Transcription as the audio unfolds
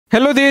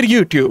Hello there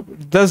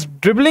YouTube. Does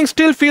dribbling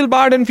still feel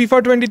bad in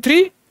FIFA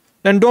 23?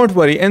 Then don't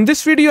worry. In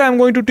this video, I'm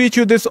going to teach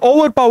you this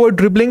overpowered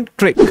dribbling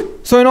trick.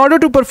 So in order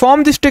to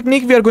perform this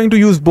technique, we are going to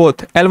use both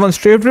L1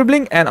 strafe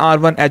dribbling and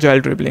R1 agile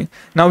dribbling.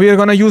 Now we are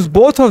going to use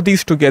both of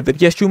these together.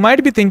 Yes, you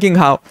might be thinking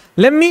how.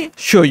 Let me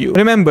show you.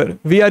 Remember,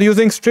 we are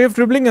using strafe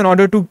dribbling in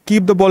order to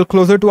keep the ball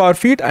closer to our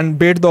feet and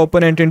bait the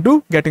opponent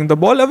into getting the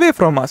ball away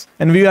from us.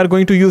 And we are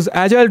going to use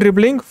agile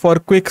dribbling for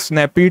quick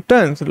snappy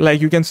turns,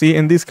 like you can see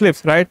in these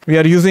clips, right? We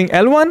are using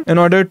L1 in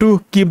order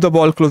to keep the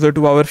ball closer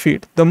to our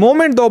feet. The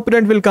moment the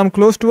opponent will come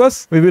close to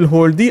us, we will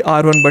hold the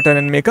R1 button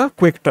and make a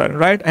quick turn,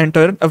 right? And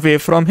turn away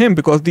from him,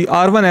 because the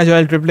R1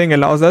 agile dribbling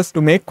allows us to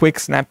make quick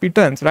snappy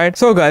turns, right?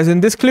 So guys, in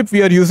this clip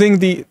we are using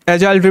the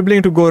agile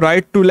dribbling to go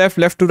right to left,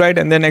 left to right,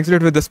 and then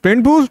exit with the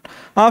sprint boost.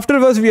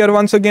 Afterwards, we are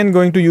once again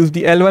going to use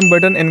the L1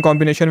 button in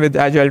combination with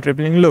agile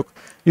dribbling. Look,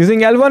 using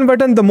L1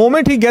 button, the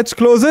moment he gets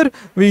closer,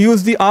 we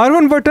use the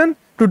R1 button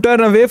to turn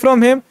away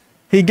from him.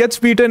 He gets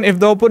beaten. If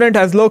the opponent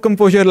has low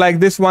composure like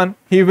this one,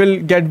 he will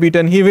get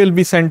beaten. He will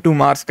be sent to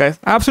Mars, guys.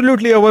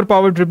 Absolutely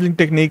overpowered dribbling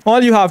technique.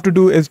 All you have to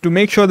do is to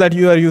make sure that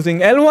you are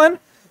using L1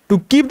 to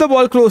keep the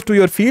ball close to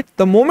your feet.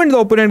 The moment the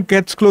opponent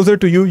gets closer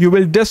to you, you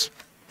will just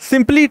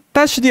simply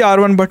touch the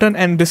R1 button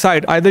and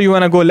decide either you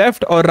want to go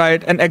left or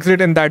right and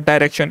exit in that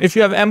direction. If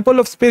you have ample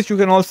of space, you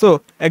can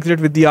also exit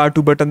with the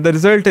R2 button. The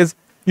result is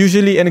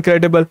usually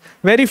incredible,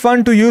 very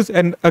fun to use,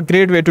 and a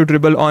great way to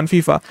dribble on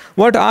FIFA.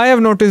 What I have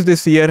noticed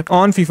this year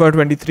on FIFA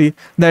 23,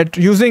 that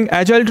using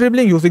agile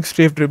dribbling, using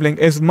strafe dribbling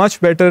is much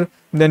better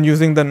than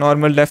using the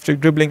normal left stick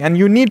dribbling, and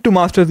you need to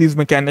master these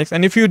mechanics.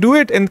 And if you do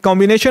it in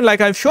combination like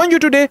I've shown you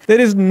today,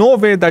 there is no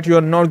way that you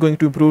are not going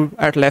to improve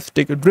at left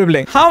stick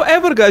dribbling.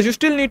 However guys, you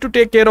still need to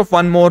take care of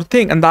one more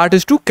thing, and that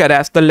is to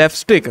caress the left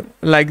stick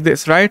like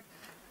this, right?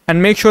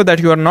 And make sure that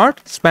you are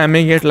not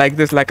spamming it like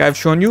this, like I've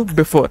shown you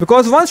before.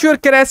 Because once you are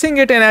caressing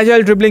it in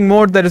agile dribbling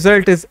mode, the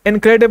result is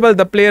incredible.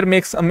 The player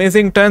makes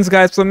amazing turns,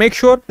 guys. So make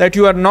sure that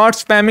you are not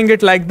spamming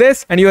it like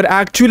this and you are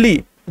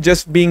actually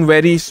just being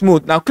very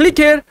smooth. Now click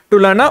here to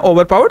learn an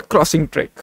overpowered crossing trick.